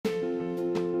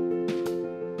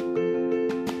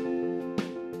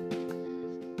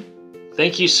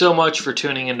Thank you so much for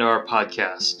tuning into our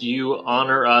podcast. You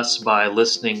honor us by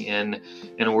listening in,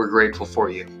 and we're grateful for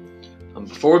you.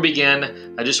 Before we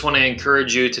begin, I just want to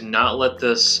encourage you to not let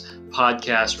this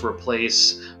podcast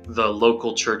replace the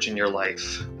local church in your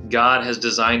life. God has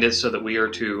designed it so that we are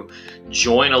to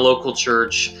join a local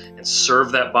church and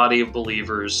serve that body of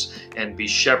believers and be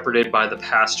shepherded by the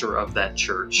pastor of that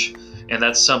church. And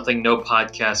that's something no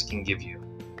podcast can give you.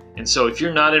 And so if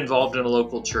you're not involved in a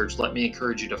local church, let me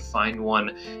encourage you to find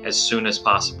one as soon as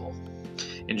possible.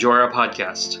 Enjoy our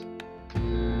podcast.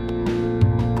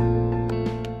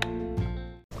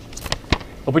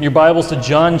 Open your Bibles to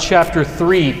John chapter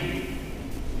 3.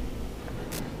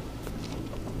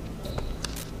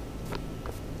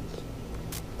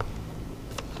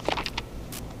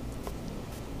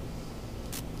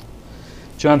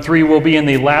 John 3 will be in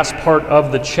the last part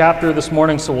of the chapter this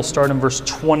morning, so we'll start in verse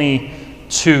 22.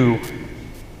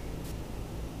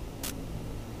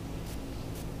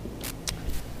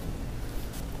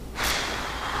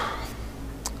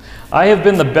 I have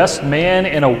been the best man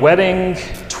in a wedding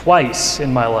twice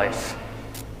in my life.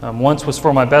 Once was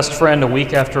for my best friend a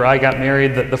week after I got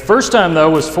married. The first time, though,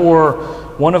 was for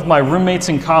one of my roommates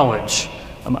in college.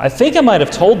 I think I might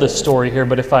have told this story here,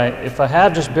 but if I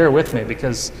have, just bear with me,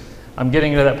 because I'm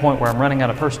getting to that point where I'm running out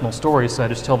of personal stories, so I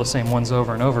just tell the same ones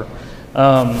over and over.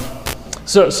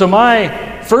 So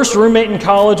my first roommate in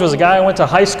college was a guy I went to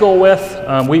high school with.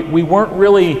 We weren't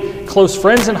really close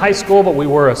friends in high school, but we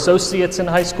were associates in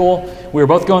high school. We were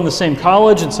both going to the same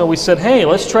college, and so we said, hey,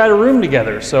 let's try to room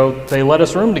together. So they let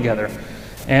us room together.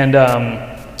 And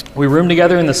we roomed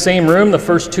together in the same room the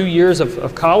first 2 years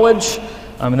of college,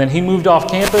 and then he moved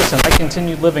off campus, and I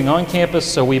continued living on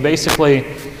campus, so we basically,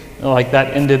 like,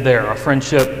 that ended there. Our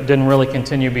friendship didn't really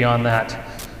continue beyond that.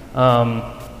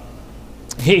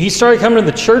 He started coming to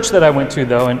the church that I went to,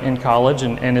 though, in college,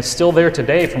 and is still there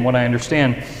today, from what I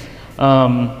understand.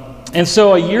 And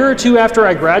so a year or two after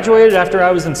I graduated, after I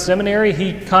was in seminary,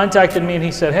 he contacted me and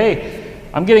he said, hey,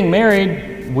 I'm getting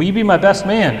married. Will you be my best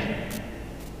man?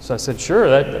 So I said, sure,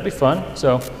 that'd be fun.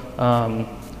 So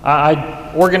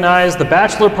I organized the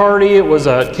bachelor party. It was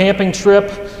a camping trip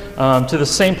to the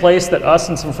same place that us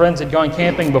and some friends had gone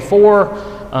camping before.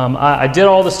 I did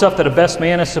all the stuff that a best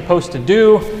man is supposed to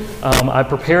do. I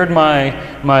prepared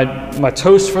my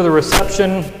toast for the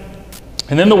reception,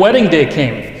 and then the wedding day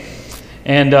came.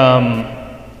 And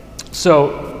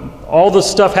so all the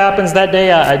stuff happens that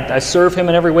day. I serve him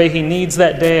in every way he needs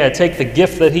that day. I take the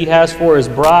gift that he has for his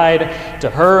bride to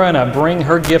her, and I bring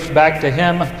her gift back to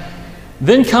him.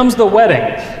 Then comes the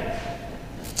wedding.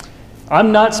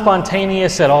 I'm not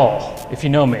spontaneous at all, if you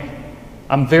know me.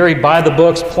 I'm very by the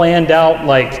books, planned out,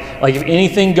 like if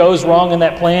anything goes wrong in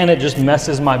that plan, it just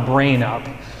messes my brain up.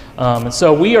 And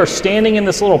so we are standing in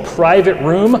this little private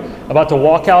room, about to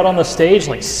walk out on the stage,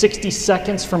 like 60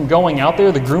 seconds from going out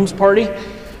there, the groom's party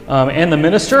and the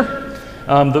minister.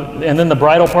 And then the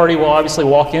bridal party will obviously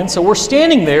walk in. So we're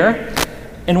standing there,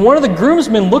 and one of the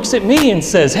groomsmen looks at me and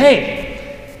says,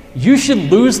 hey, you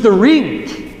should lose the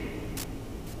ring.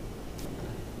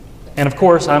 And of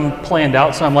course, I'm planned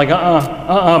out, so I'm like,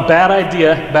 bad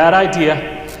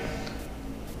idea.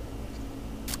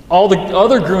 All the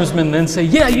other groomsmen then say,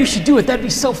 yeah, you should do it, that'd be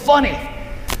so funny.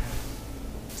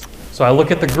 So I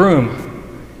look at the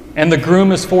groom, and the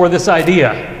groom is for this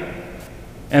idea.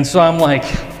 And so I'm like,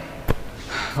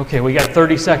 okay, we got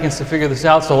 30 seconds to figure this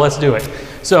out, so let's do it.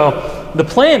 So the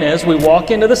plan is we walk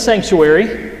into the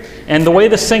sanctuary, and the way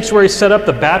the sanctuary is set up,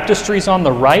 the baptistry's on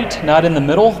the right, not in the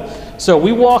middle. So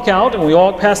we walk out, and we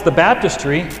walk past the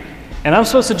baptistry, and I'm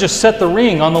supposed to just set the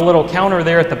ring on the little counter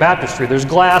there at the baptistry. There's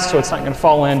glass, so it's not going to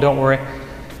fall in, don't worry.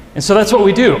 And so that's what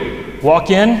we do.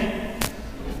 Walk in,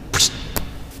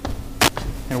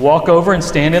 and walk over and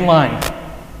stand in line.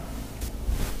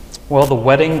 Well, the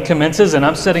wedding commences, and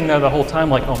I'm sitting there the whole time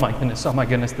like, oh my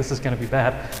goodness, this is going to be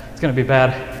bad. It's going to be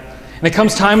bad. And it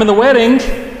comes time in the wedding,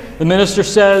 the minister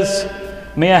says,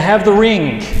 may I have the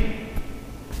ring?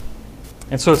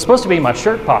 And so it's supposed to be in my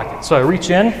shirt pocket. So I reach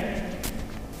in,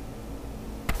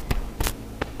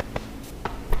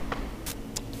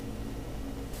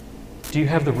 do you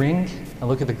have the ring? I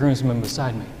look at the groomsmen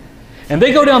beside me. And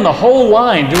they go down the whole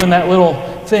line doing that little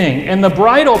thing. And the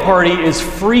bridal party is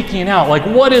freaking out. Like,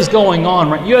 what is going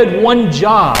on? Right? You had one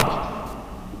job.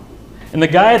 And the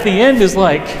guy at the end is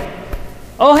like,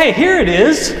 oh, hey, here it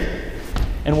is.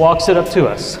 And walks it up to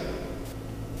us.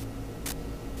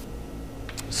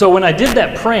 So when I did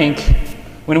that prank,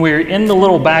 when we were in the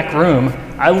little back room,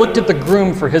 I looked at the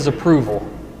groom for his approval.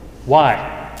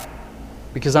 Why?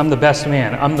 Because I'm the best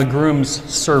man. I'm the groom's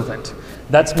servant.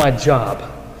 That's my job.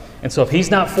 And so if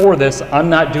he's not for this, I'm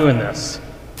not doing this.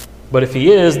 But if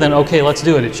he is, then okay, let's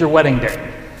do it. It's your wedding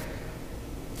day.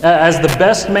 As the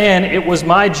best man, it was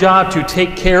my job to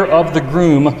take care of the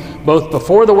groom both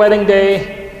before the wedding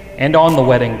day and on the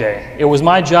wedding day. It was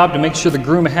my job to make sure the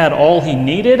groom had all he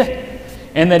needed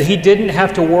and that he didn't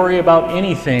have to worry about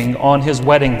anything on his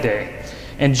wedding day.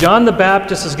 And John the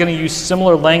Baptist is going to use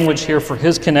similar language here for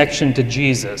his connection to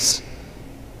Jesus.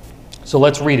 So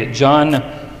let's read it. John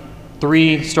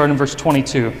 3, starting in verse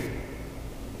 22.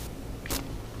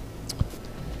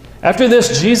 After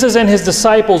this, Jesus and his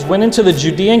disciples went into the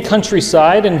Judean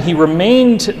countryside, and he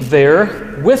remained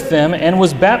there with them and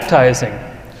was baptizing.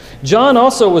 John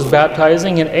also was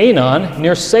baptizing in Aenon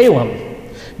near Salem,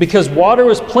 because water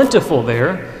was plentiful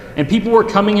there, and people were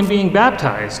coming and being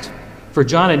baptized, for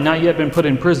John had not yet been put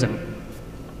in prison.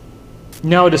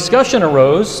 Now a discussion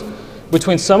arose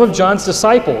between some of John's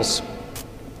disciples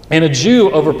and a Jew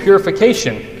over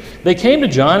purification. They came to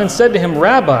John and said to him,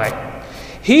 "Rabbi,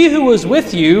 he who was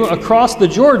with you across the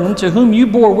Jordan, to whom you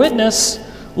bore witness,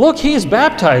 look, he is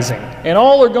baptizing, and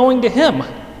all are going to him."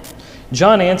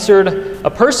 John answered, "A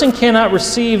person cannot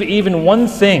receive even one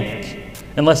thing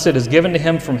unless it is given to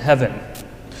him from heaven.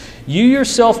 You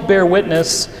yourself bear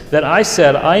witness that I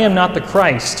said, I am not the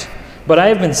Christ, but I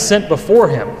have been sent before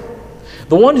him.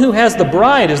 The one who has the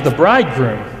bride is the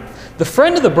bridegroom. The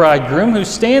friend of the bridegroom who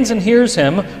stands and hears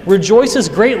him rejoices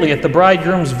greatly at the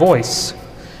bridegroom's voice.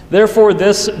 Therefore,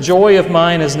 this joy of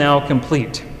mine is now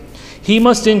complete. He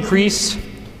must increase,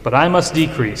 but I must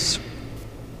decrease.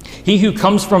 He who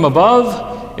comes from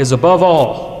above is above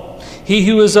all. He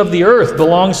who is of the earth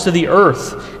belongs to the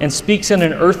earth and speaks in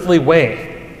an earthly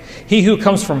way. He who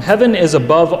comes from heaven is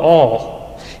above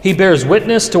all. He bears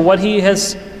witness to what he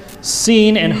has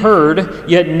seen and heard,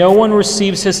 yet no one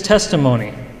receives his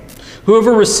testimony.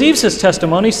 Whoever receives his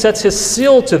testimony sets his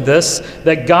seal to this,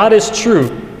 that God is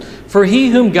true. For he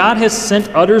whom God has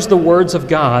sent utters the words of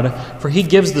God, for he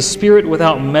gives the Spirit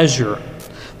without measure.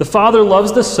 The Father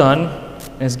loves the Son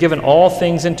and has given all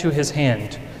things into his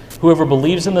hand. Whoever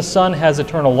believes in the Son has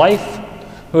eternal life.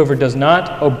 Whoever does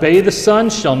not obey the Son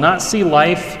shall not see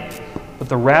life, but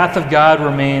the wrath of God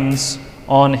remains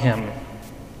on him."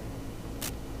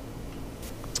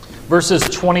 Verses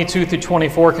 22 through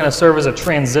 24 kind of serve as a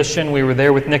transition. We were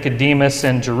there with Nicodemus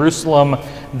in Jerusalem.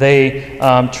 They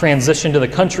transitioned to the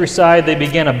countryside. They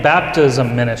began a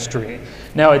baptism ministry.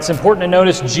 Now, it's important to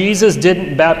notice Jesus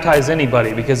didn't baptize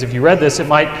anybody, because if you read this, it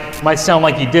might sound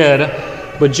like he did.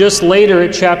 But just later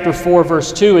at chapter 4,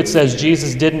 verse 2, it says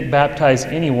Jesus didn't baptize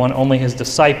anyone, only his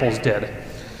disciples did.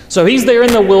 So he's there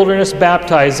in the wilderness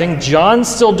baptizing. John's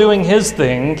still doing his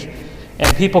thing.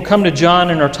 And people come to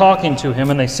John and are talking to him,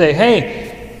 and they say,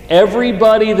 "Hey,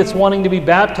 everybody that's wanting to be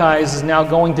baptized is now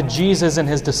going to Jesus and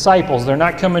his disciples. They're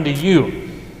not coming to you."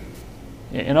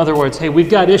 In other words, hey,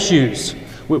 we've got issues.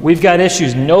 We've got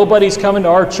issues. Nobody's coming to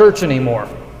our church anymore.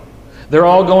 They're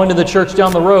all going to the church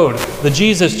down the road, the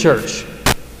Jesus church.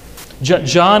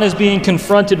 John is being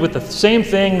confronted with the same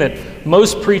thing that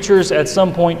most preachers at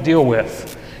some point deal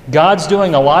with. God's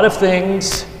doing a lot of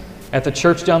things at the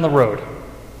church down the road,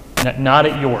 not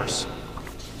at yours.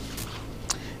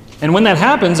 And when that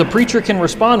happens, a preacher can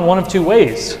respond one of two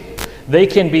ways. They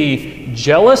can be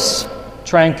jealous,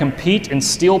 try and compete and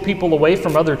steal people away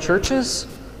from other churches,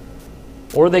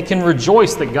 or they can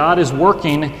rejoice that God is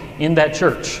working in that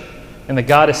church and that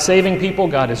God is saving people,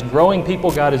 God is growing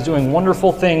people, God is doing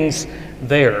wonderful things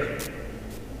there.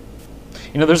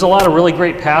 You know, there's a lot of really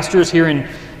great pastors here in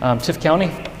Tift County.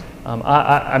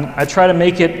 I try to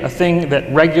make it a thing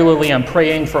that regularly I'm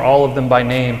praying for all of them by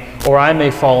name, or I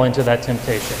may fall into that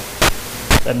temptation.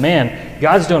 That, man,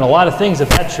 God's doing a lot of things at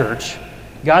that church.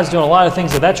 God's doing a lot of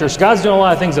things at that church. God's doing a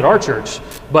lot of things at our church.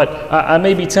 But I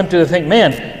may be tempted to think,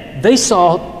 man, they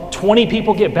saw 20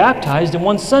 people get baptized in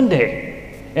one Sunday.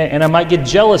 And I might get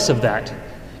jealous of that.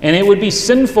 And it would be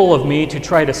sinful of me to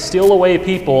try to steal away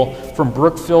people from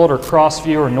Brookfield or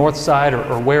Crossview or Northside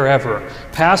or wherever.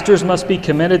 Pastors must be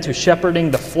committed to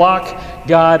shepherding the flock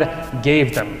God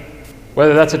gave them,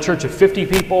 whether that's a church of 50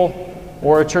 people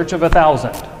or a church of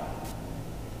 1,000.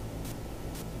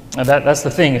 And that's the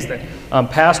thing, is that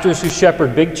pastors who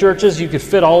shepherd big churches, you could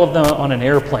fit all of them on an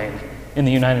airplane in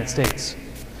the United States.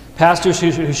 Pastors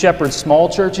who shepherd small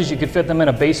churches, you could fit them in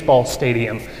a baseball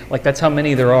stadium. Like, that's how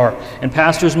many there are. And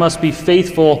pastors must be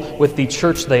faithful with the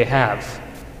church they have.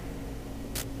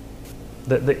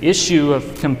 The issue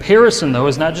of comparison, though,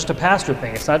 is not just a pastor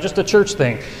thing. It's not just a church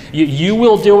thing. You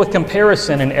will deal with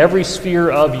comparison in every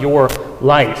sphere of your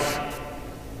life.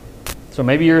 So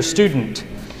maybe you're a student,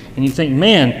 and you think,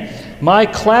 man, my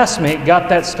classmate got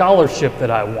that scholarship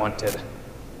that I wanted.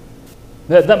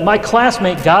 That my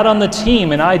classmate got on the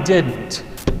team and I didn't.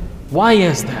 Why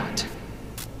is that?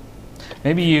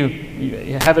 Maybe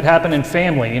you have it happen in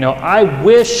family. I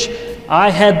wish I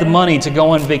had the money to go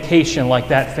on vacation like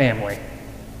that family.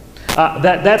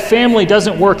 That family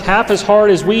doesn't work half as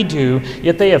hard as we do,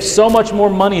 yet they have so much more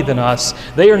money than us.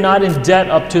 They are not in debt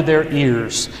up to their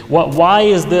ears. Why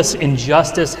is this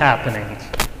injustice happening?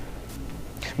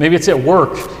 Maybe it's at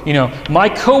work. My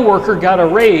coworker got a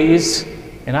raise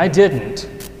and I didn't.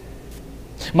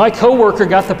 My coworker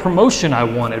got the promotion I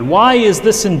wanted. Why is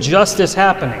this injustice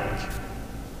happening?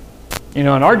 In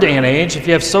our day and age, if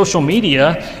you have social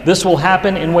media, this will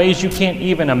happen in ways you can't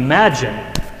even imagine.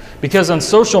 Because on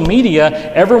social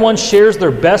media, everyone shares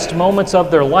their best moments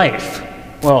of their life.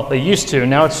 Well, they used to.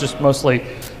 Now it's just mostly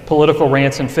political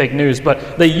rants and fake news.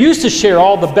 But they used to share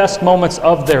all the best moments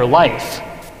of their life.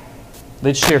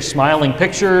 They'd share smiling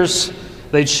pictures.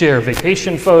 They'd share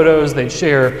vacation photos. They'd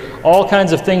share all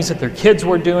kinds of things that their kids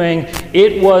were doing.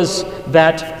 It was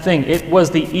that thing. It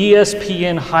was the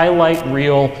ESPN highlight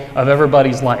reel of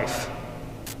everybody's life.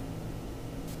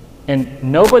 And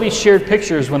nobody shared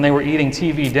pictures when they were eating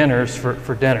TV dinners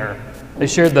for dinner. They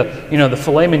shared the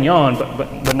filet mignon,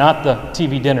 but not the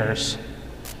TV dinners.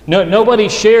 Nobody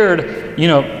shared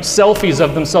selfies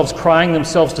of themselves crying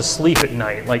themselves to sleep at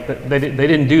night. Like they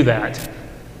didn't do that.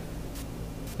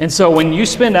 And so when you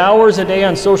spend hours a day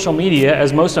on social media,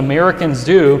 as most Americans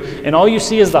do, and all you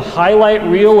see is the highlight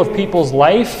reel of people's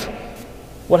life,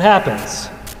 what happens?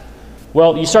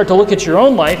 Well, you start to look at your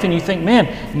own life and you think,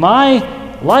 man, my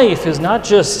life is not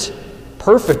just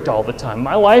perfect all the time.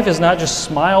 My life is not just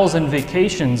smiles and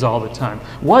vacations all the time.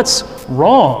 What's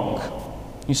wrong?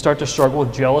 You start to struggle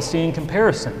with jealousy and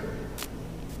comparison.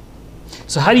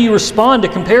 So how do you respond to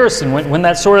comparison when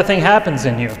that sort of thing happens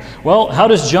in you? Well, how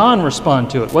does John respond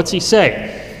to it? What's he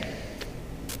say?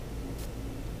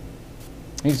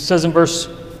 He says in verse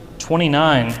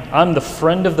 29, I'm the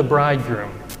friend of the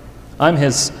bridegroom. I'm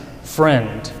his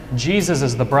friend. Jesus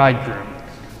is the bridegroom.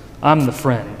 I'm the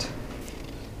friend.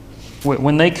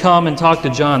 When they come and talk to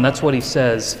John, that's what he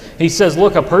says. He says,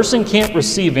 look, a person can't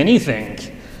receive anything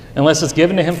unless it's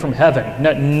given to him from heaven.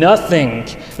 Nothing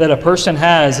that a person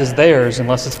has is theirs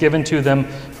unless it's given to them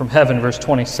from heaven, verse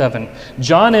 27.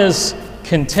 John is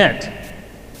content.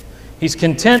 He's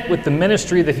content with the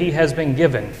ministry that he has been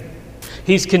given.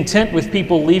 He's content with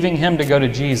people leaving him to go to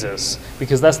Jesus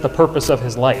because that's the purpose of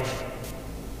his life.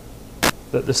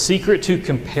 The secret to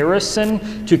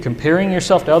comparison, to comparing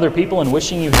yourself to other people and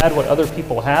wishing you had what other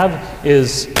people have,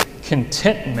 is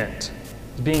contentment,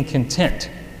 being content.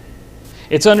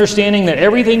 It's understanding that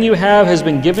everything you have has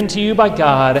been given to you by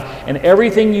God, and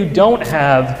everything you don't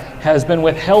have has been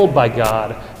withheld by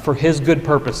God for His good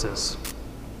purposes.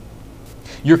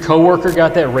 Your coworker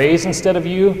got that raise instead of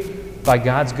you by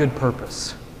God's good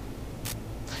purpose.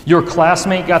 Your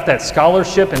classmate got that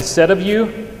scholarship instead of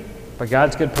you by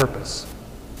God's good purpose.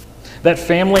 That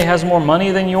family has more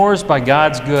money than yours by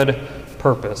God's good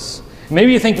purpose.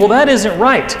 Maybe you think, well, that isn't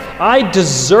right. I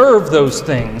deserve those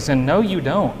things. And no, you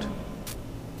don't.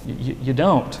 You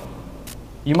don't.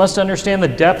 You must understand the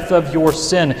depth of your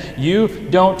sin. You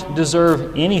don't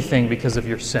deserve anything because of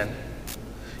your sin.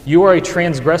 You are a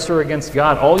transgressor against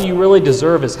God. All you really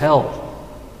deserve is hell.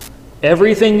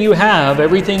 Everything you have,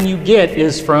 everything you get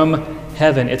is from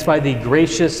heaven. It's by the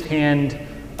gracious hand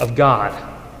of God.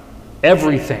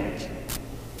 Everything.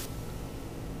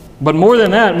 But more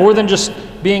than that, more than just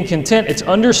being content, it's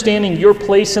understanding your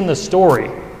place in the story.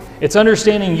 It's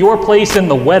understanding your place in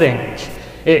the wedding.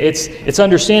 It's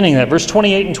understanding that. Verse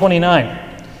 28 and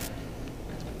 29.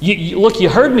 Look, you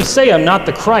heard me say I'm not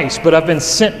the Christ, but I've been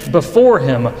sent before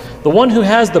him. The one who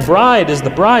has the bride is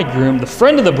the bridegroom. The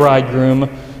friend of the bridegroom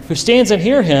who stands and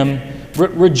hears him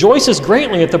rejoices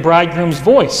greatly at the bridegroom's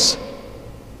voice.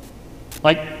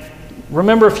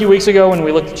 Remember a few weeks ago when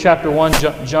we looked at chapter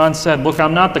 1, John said, look,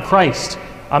 I'm not the Christ.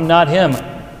 I'm not him.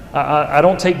 I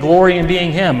don't take glory in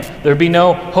being him. There'd be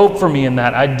no hope for me in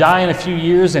that. I'd die in a few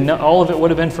years and all of it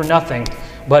would have been for nothing.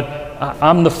 But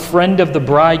I'm the friend of the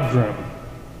bridegroom.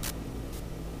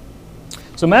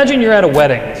 So imagine you're at a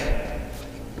wedding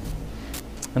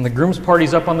and the groom's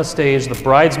party's up on the stage. The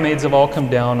bridesmaids have all come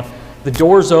down. The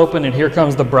door's open and here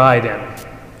comes the bride in.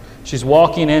 She's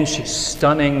walking in. She's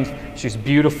stunning. She's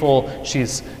beautiful.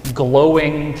 She's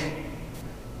glowing.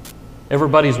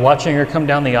 Everybody's watching her come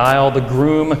down the aisle. The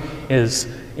groom is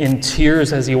in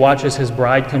tears as he watches his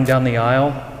bride come down the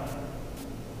aisle.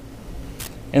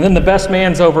 And then the best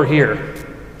man's over here.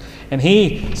 And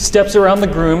he steps around the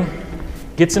groom,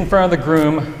 gets in front of the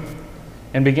groom,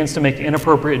 and begins to make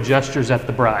inappropriate gestures at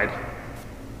the bride.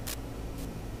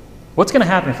 What's going to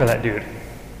happen for that dude?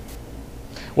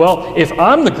 Well, if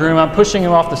I'm the groom, I'm pushing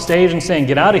him off the stage and saying,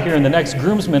 get out of here, and the next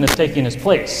groomsman is taking his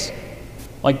place.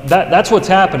 Like that's what's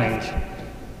happening.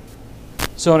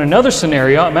 So in another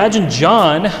scenario, imagine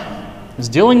John is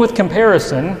dealing with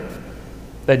comparison,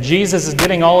 that Jesus is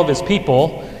getting all of his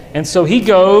people, and so he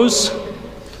goes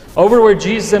over to where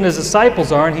Jesus and his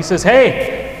disciples are, and he says,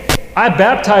 hey, I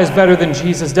baptize better than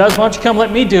Jesus does. Why don't you come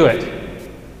let me do it?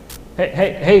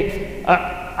 Hey,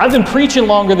 I've been preaching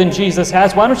longer than Jesus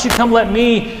has. Why don't you come let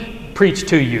me preach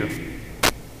to you?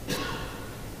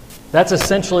 That's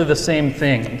essentially the same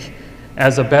thing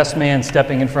as a best man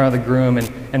stepping in front of the groom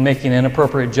and making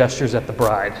inappropriate gestures at the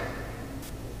bride.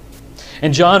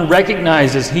 And John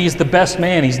recognizes he's the best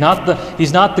man. He's not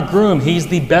the groom. He's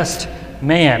the best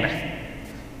man.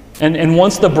 And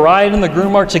once the bride and the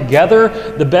groom are together,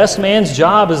 the best man's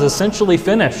job is essentially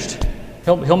finished.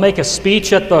 He'll make a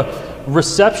speech at the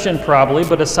reception probably,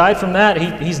 but aside from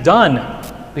that, he's done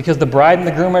because the bride and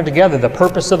the groom are together. The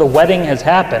purpose of the wedding has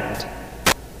happened.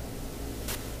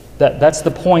 That's the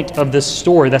point of this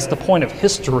story. That's the point of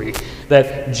history,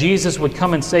 that Jesus would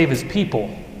come and save his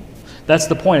people. That's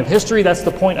the point of history. That's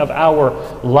the point of our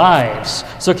lives.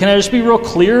 So can I just be real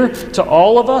clear to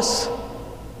all of us?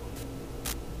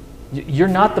 You're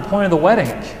not the point of the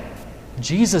wedding.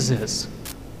 Jesus is.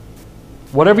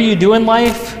 Whatever you do in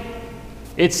life,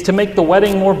 it's to make the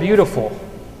wedding more beautiful.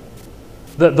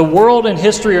 The world and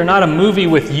history are not a movie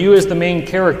with you as the main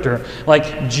character.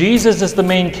 Like Jesus is the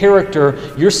main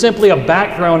character, you're simply a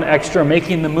background extra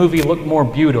making the movie look more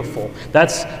beautiful.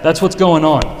 That's what's going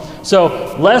on.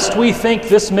 So, lest we think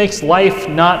this makes life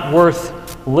not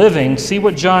worth living, see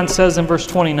what John says in verse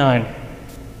 29.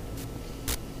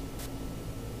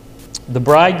 The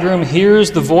bridegroom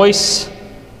hears the voice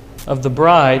of the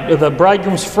bride, or the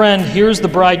bridegroom's friend hears the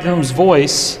bridegroom's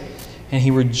voice, and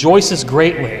he rejoices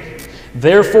greatly.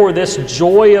 Therefore, this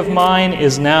joy of mine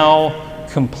is now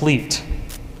complete.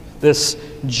 This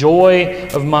joy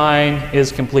of mine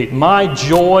is complete. My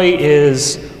joy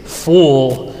is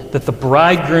full that the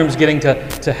bridegroom's getting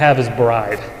to have his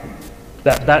bride.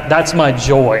 That's my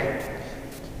joy.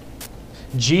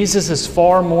 Jesus is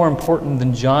far more important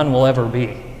than John will ever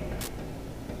be.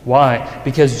 Why?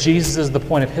 Because Jesus is the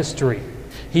point of history.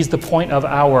 He's the point of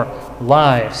our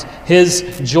lives.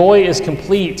 His joy is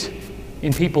complete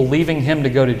in people leaving him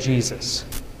to go to Jesus,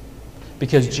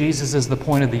 because Jesus is the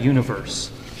point of the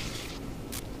universe.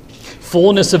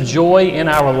 Fullness of joy in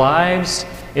our lives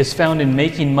is found in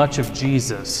making much of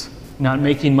Jesus, not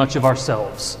making much of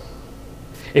ourselves.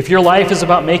 If your life is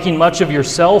about making much of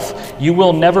yourself, you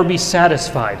will never be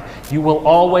satisfied. You will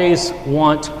always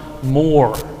want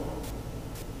more.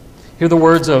 Hear the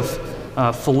words of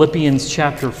Philippians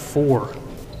chapter 4.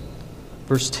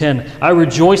 Verse 10, I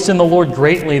rejoice in the Lord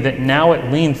greatly that now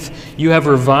at length you have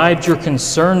revived your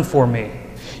concern for me.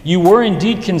 You were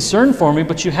indeed concerned for me,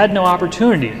 but you had no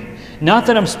opportunity. Not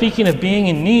that I'm speaking of being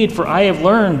in need, for I have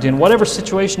learned in whatever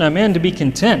situation I'm in to be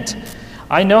content.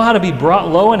 I know how to be brought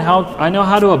low and I know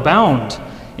how to abound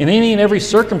in any and every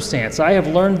circumstance. I have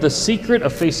learned the secret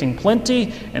of facing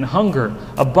plenty and hunger,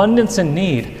 abundance and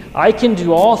need. I can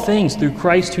do all things through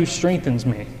Christ who strengthens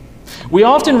me. We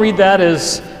often read that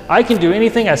as, I can do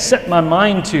anything I set my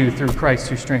mind to through Christ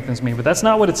who strengthens me, but that's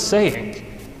not what it's saying.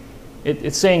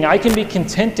 It's saying I can be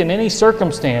content in any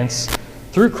circumstance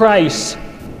through Christ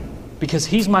because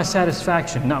he's my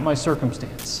satisfaction, not my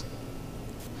circumstance.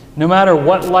 No matter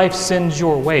what life sends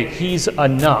your way, he's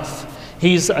enough.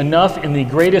 He's enough in the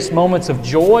greatest moments of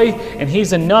joy, and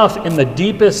he's enough in the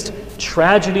deepest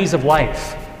tragedies of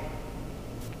life.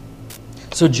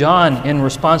 So John, in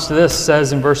response to this,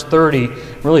 says in verse 30,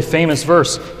 really famous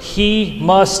verse, he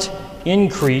must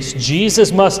increase,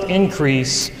 Jesus must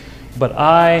increase, but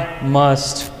I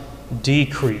must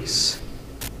decrease.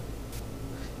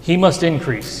 He must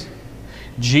increase.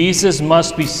 Jesus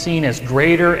must be seen as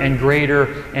greater and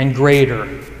greater and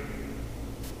greater.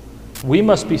 We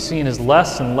must be seen as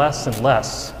less and less and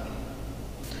less.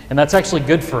 And that's actually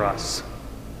good for us.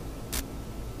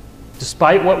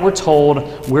 Despite what we're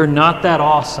told, we're not that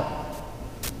awesome.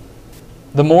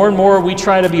 The more and more we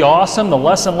try to be awesome, the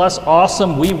less and less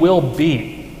awesome we will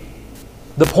be.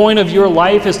 The point of your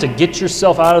life is to get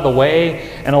yourself out of the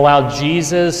way and allow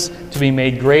Jesus to be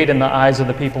made great in the eyes of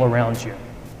the people around you.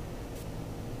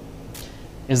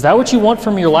 Is that what you want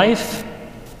from your life?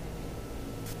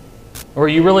 Or are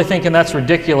you really thinking that's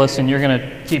ridiculous and you're going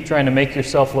to keep trying to make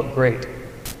yourself look great?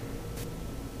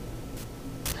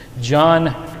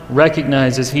 John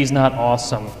recognizes he's not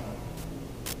awesome.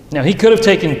 Now, he could have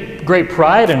taken great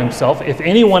pride in himself. If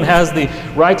anyone has the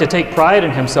right to take pride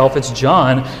in himself, it's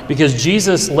John, because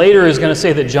Jesus later is going to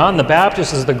say that John the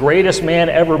Baptist is the greatest man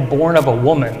ever born of a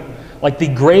woman. Like the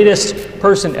greatest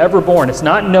person ever born. It's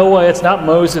not Noah, it's not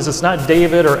Moses, it's not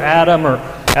David or Adam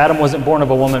wasn't born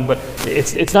of a woman, but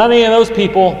it's not any of those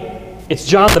people. It's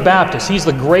John the Baptist. He's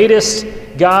the greatest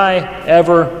guy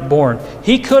ever born.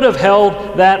 He could have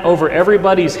held that over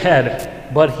everybody's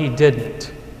head, but he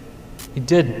didn't. He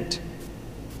didn't.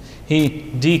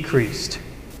 He decreased.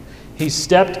 He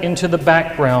stepped into the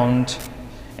background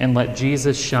and let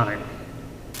Jesus shine.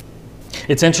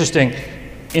 It's interesting.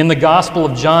 In the Gospel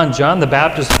of John, John the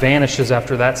Baptist vanishes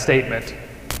after that statement.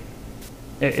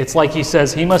 It's like he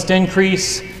says, he must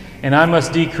increase and I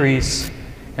must decrease.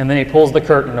 And then he pulls the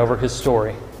curtain over his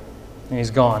story. And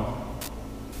he's gone.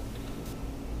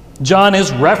 John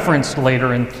is referenced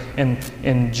later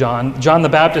in John. John the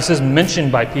Baptist is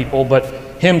mentioned by people, but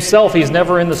himself, he's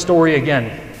never in the story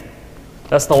again.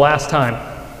 That's the last time.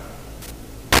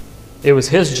 It was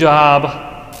his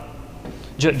job.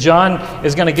 John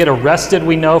is going to get arrested,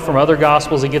 we know from other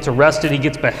Gospels. He gets arrested. He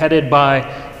gets beheaded by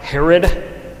Herod.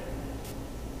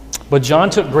 But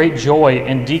John took great joy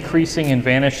in decreasing and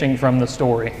vanishing from the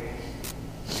story.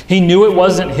 He knew it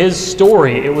wasn't his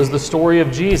story. It was the story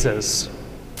of Jesus.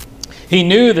 He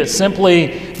knew that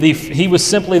he was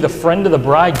simply the friend of the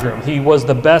bridegroom. He was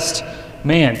the best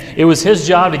man. It was his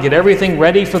job to get everything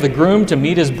ready for the groom to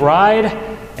meet his bride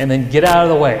and then get out of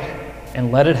the way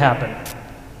and let it happen.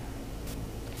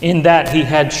 In that, he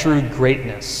had true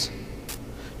greatness.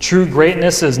 True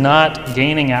greatness is not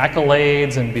gaining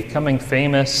accolades and becoming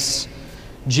famous.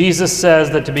 Jesus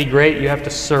says that to be great, you have to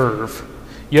serve.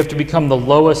 You have to become the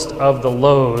lowest of the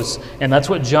lows. And that's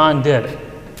what John did,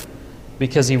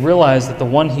 because he realized that the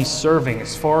one he's serving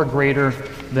is far greater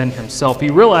than himself. He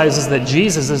realizes that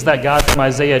Jesus is that God from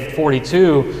Isaiah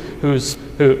 42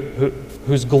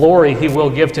 whose glory he will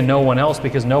give to no one else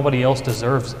because nobody else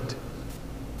deserves it.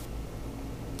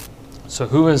 So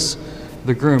who is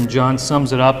the groom? John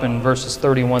sums it up in verses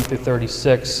 31 through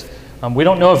 36. We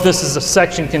don't know if this is a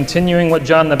section continuing what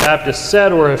John the Baptist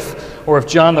said, or if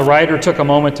John the writer took a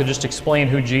moment to just explain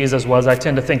who Jesus was. I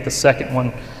tend to think the second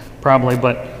one probably,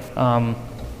 but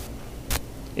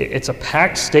it's a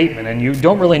packed statement, and you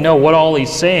don't really know what all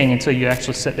he's saying until you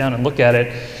actually sit down and look at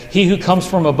it. He who comes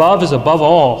from above is above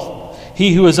all.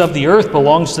 He who is of the earth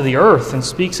belongs to the earth and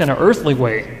speaks in an earthly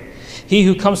way. He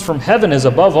who comes from heaven is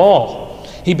above all.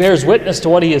 He bears witness to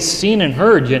what he has seen and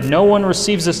heard, yet no one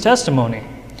receives his testimony.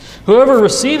 Whoever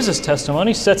receives his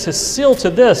testimony sets his seal to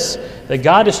this, that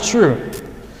God is true.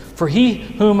 For he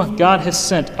whom God has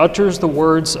sent utters the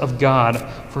words of God,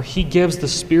 for he gives the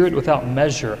Spirit without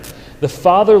measure. The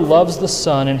Father loves the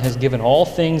Son and has given all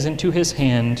things into his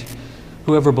hand.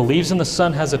 Whoever believes in the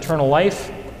Son has eternal life.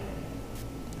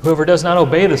 Whoever does not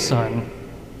obey the Son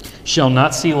shall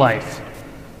not see life,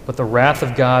 but the wrath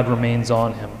of God remains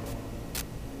on him.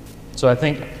 So I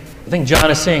think John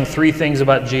is saying three things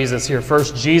about Jesus here.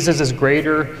 First, Jesus is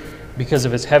greater because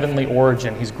of his heavenly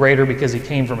origin. He's greater because he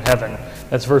came from heaven.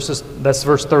 That's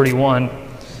verse 31.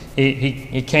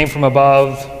 He came from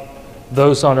above.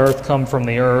 Those on earth come from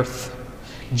the earth.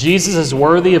 Jesus is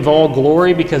worthy of all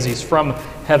glory because he's from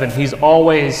heaven. He's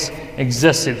always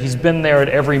existed. He's been there at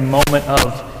every moment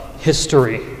of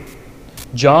history.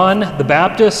 John the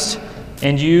Baptist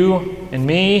and you and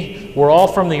me, we're all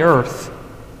from the earth.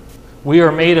 We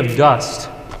are made of dust,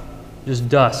 just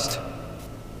dust.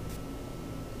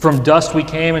 From dust we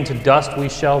came, and to dust we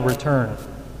shall return.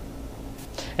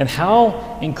 And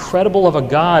how incredible of a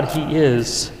God he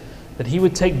is that he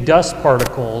would take dust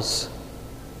particles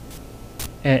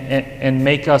and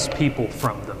make us people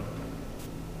from them.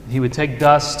 He would take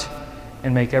dust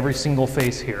and make every single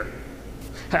face here.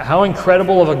 How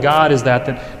incredible of a God is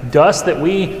that dust that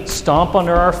we stomp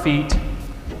under our feet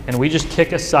and we just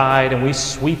kick aside and we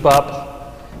sweep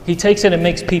up, he takes it and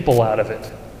makes people out of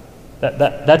it.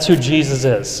 That's who Jesus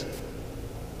is.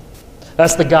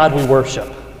 That's the God we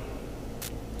worship.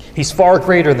 He's far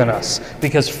greater than us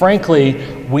because,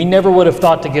 frankly, we never would have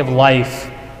thought to give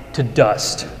life to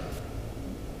dust.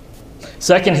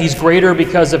 Second, he's greater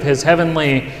because of his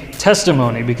heavenly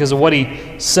testimony, because of what he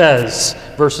says.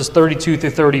 Verses 32 through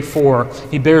 34.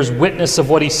 He bears witness of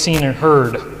what he's seen and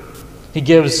heard. He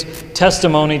gives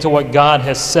testimony to what God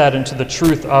has said and to the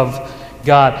truth of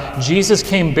God. Jesus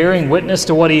came bearing witness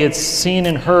to what he had seen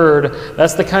and heard.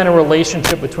 That's the kind of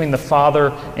relationship between the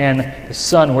Father and the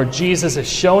Son, where Jesus is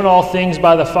shown all things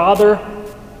by the Father,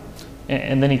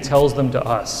 and then he tells them to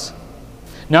us.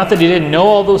 Not that he didn't know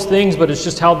all those things, but it's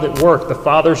just how that worked. The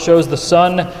Father shows the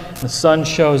Son, and the Son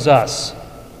shows us.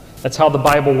 That's how the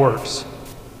Bible works.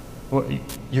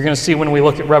 You're going to see when we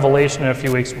look at Revelation in a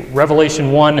few weeks.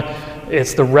 Revelation 1,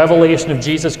 it's the revelation of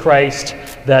Jesus Christ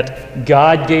that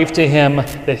God gave to him,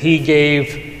 that he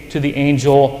gave to the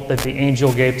angel, that the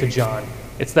angel gave to John.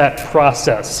 It's that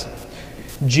process.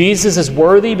 Jesus is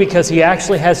worthy because he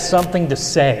actually has something to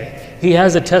say. He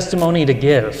has a testimony to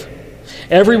give.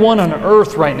 Everyone on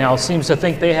earth right now seems to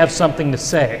think they have something to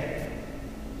say.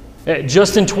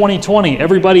 Just in 2020,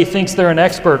 everybody thinks they're an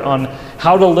expert on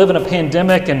how to live in a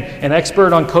pandemic, and an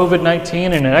expert on COVID-19,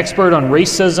 and an expert on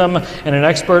racism, and an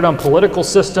expert on political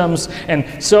systems,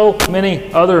 and so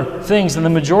many other things. And the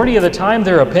majority of the time,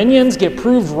 their opinions get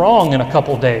proved wrong in a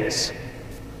couple days.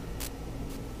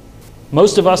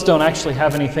 Most of us don't actually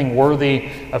have anything worthy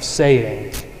of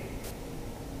saying.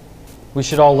 We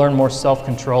should all learn more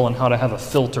self-control and how to have a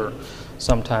filter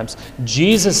sometimes.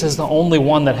 Jesus is the only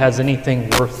one that has anything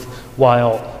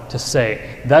worthwhile to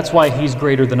say. That's why he's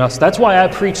greater than us. That's why I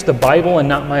preach the Bible and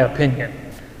not my opinion,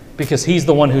 because he's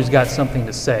the one who's got something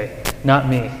to say, not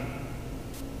me.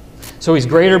 So he's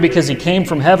greater because he came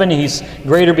from heaven. He's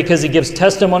greater because he gives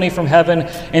testimony from heaven.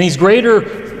 And he's greater,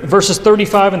 verses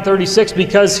 35 and 36,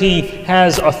 because he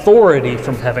has authority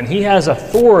from heaven. He has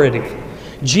authority.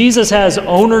 Jesus has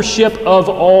ownership of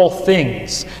all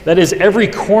things. That is, every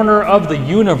corner of the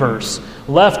universe,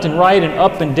 left and right and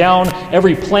up and down,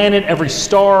 every planet, every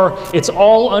star, it's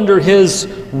all under his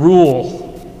rule.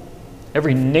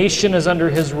 Every nation is under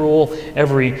his rule,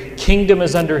 every kingdom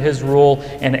is under his rule,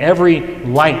 and every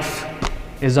life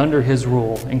is under his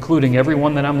rule, including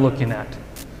everyone that I'm looking at.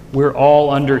 We're all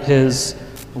under his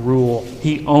rule.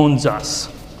 He owns us.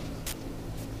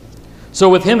 So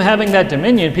with him having that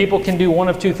dominion, people can do one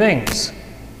of two things.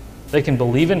 They can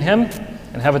believe in him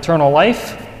and have eternal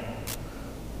life.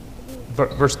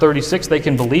 Verse 36, they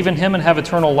can believe in him and have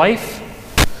eternal life,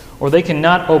 or they can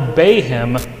not obey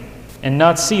him and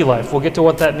not see life. We'll get to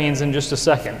what that means in just a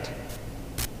second.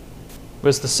 But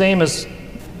it's the same as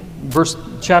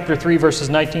chapter 3, verses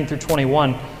 19 through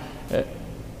 21.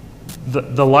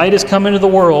 The light has come into the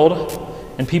world,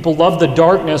 and people love the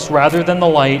darkness rather than the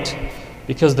light,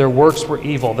 because their works were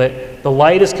evil. The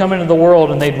light has come into the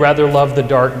world, and they'd rather love the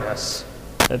darkness.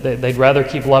 They'd rather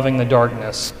keep loving the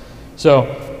darkness.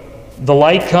 So the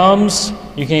light comes,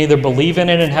 you can either believe in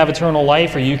it and have eternal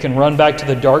life, or you can run back to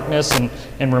the darkness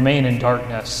and remain in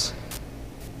darkness.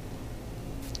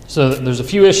 So there's a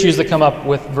few issues that come up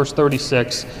with verse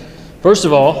 36. First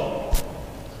of all,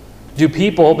 do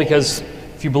people, because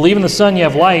if you believe in the Son, you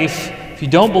have life. If you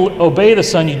don't obey the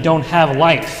Son, you don't have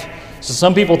life. So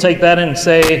some people take that and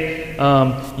say,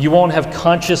 you won't have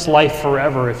conscious life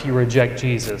forever if you reject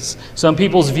Jesus. Some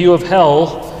people's view of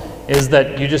hell is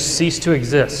that you just cease to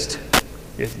exist.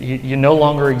 You no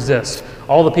longer exist.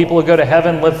 All the people who go to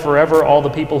heaven live forever. All the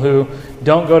people who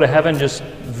don't go to heaven just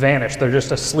vanish. They're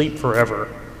just asleep forever.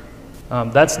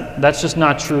 That's just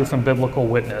not true from biblical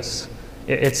witness.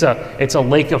 It's a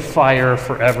lake of fire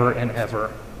forever and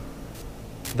ever.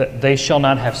 That they shall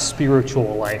not have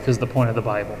spiritual life is the point of the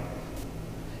Bible.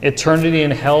 Eternity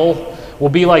in hell will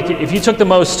be like if you took the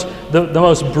most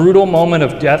brutal moment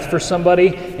of death for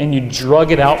somebody and you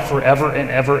drug it out forever and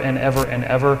ever and ever and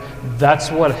ever. That's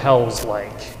what hell's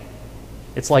like.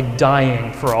 It's like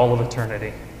dying for all of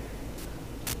eternity.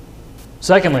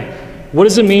 Secondly, what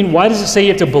does it mean? Why does it say you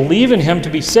have to believe in him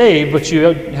to be saved, but you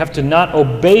have to not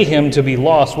obey him to be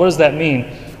lost? What does that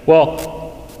mean?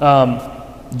 Well,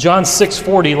 John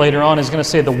 6:40 later on is going to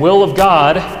say the will of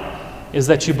God is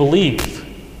that you believe.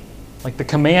 Like the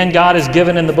command God has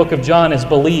given in the book of John is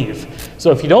believe. So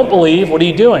if you don't believe, what are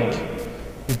you doing?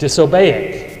 You're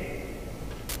disobeying.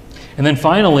 And then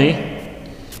finally,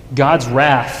 God's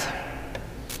wrath.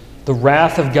 The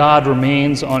wrath of God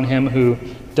remains on him who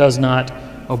does not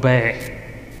obey.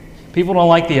 People don't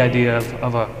like the idea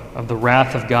of the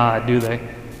wrath of God, do they?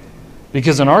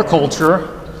 Because in our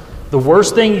culture, the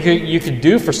worst thing you could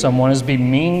do for someone is be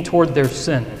mean toward their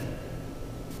sin.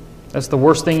 That's the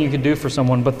worst thing you could do for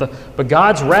someone. But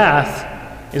God's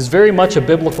wrath is very much a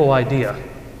biblical idea.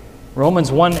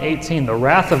 Romans 1:18, the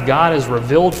wrath of God is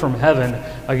revealed from heaven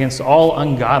against all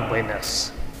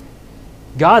ungodliness.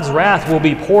 God's wrath will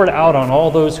be poured out on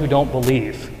all those who don't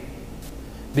believe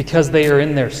because they are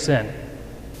in their sin.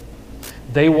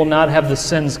 They will not have the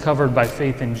sins covered by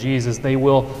faith in Jesus. They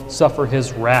will suffer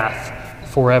his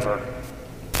wrath forever.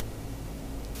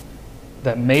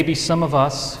 That may be some of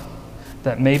us.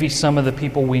 That may be some of the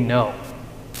people we know.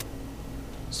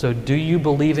 So do you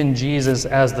believe in Jesus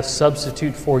as the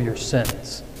substitute for your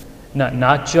sins?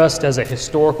 Not just as a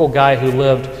historical guy who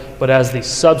lived, but as the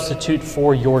substitute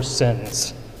for your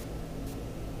sins.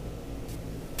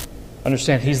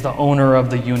 understand He's the owner of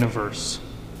the universe.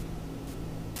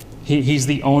 He's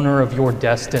the owner of your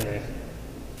destiny.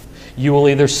 You will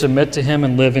either submit to Him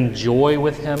and live in joy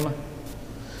with Him,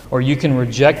 or you can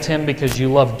reject Him because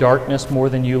you love darkness more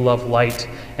than you love light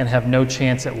and have no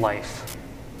chance at life,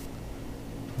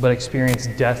 but experience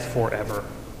death forever.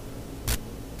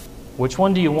 Which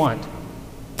one do you want?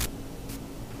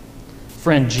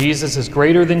 Friend, Jesus is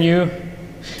greater than you,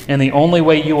 and the only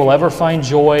way you will ever find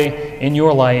joy in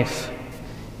your life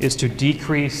is to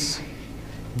decrease,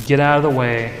 get out of the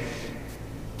way,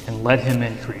 and let Him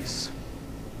increase.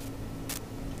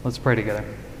 Let's pray together.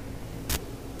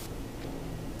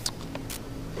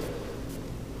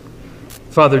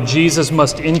 Father, Jesus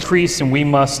must increase and we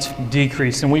must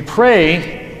decrease. And we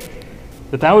pray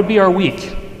that that would be our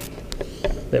week,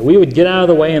 that we would get out of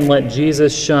the way and let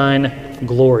Jesus shine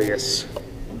glorious.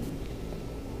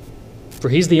 For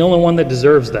He's the only one that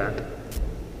deserves that.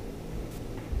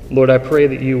 Lord, I pray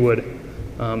that you would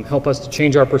help us to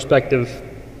change our perspective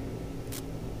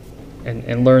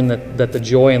and learn that the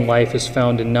joy in life is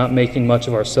found in not making much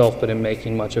of ourselves, but in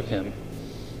making much of Him.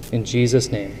 In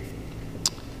Jesus' name,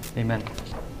 amen.